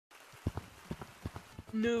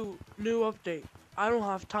New update. I don't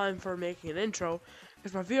have time for making an intro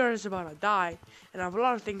because my VR is about to die and I have a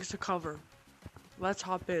lot of things to cover. Let's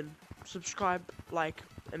hop in. Subscribe, like,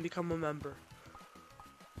 and become a member.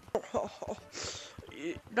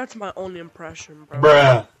 That's my only impression, bro.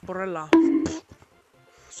 Bruh. Borella.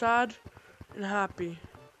 Sad and happy.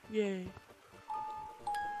 Yay.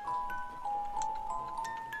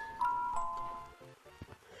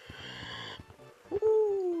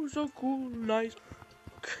 Ooh, so cool, nice.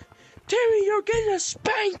 Timmy, you're getting a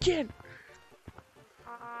spanking!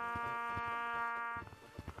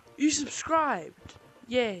 You subscribed.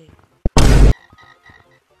 Yay.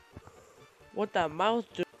 What that mouth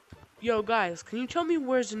do? Yo, guys, can you tell me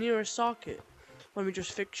where's the nearest socket? Let me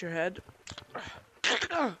just fix your head.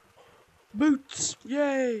 Boots.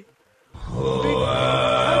 Yay.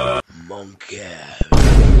 Monkey.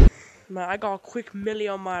 Man, I got a quick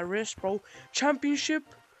milli on my wrist, bro. Championship.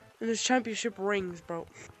 And there's championship rings, bro.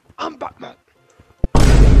 I'm Batman.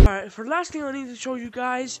 Alright, for the last thing I need to show you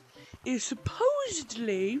guys is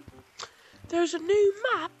supposedly there's a new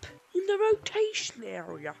map in the rotation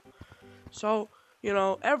area. So, you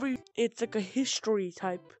know, it's like a history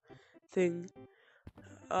type thing.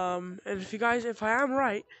 And if I am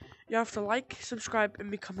right, you have to like, subscribe,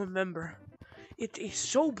 and become a member. It is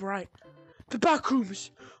so bright. The back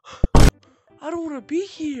rooms. I don't want to be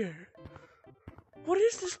here. What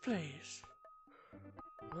is this place?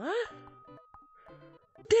 What?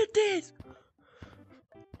 Did this?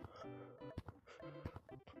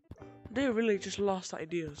 They really just lost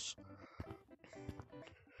ideas.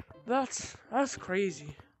 That's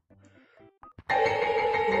crazy.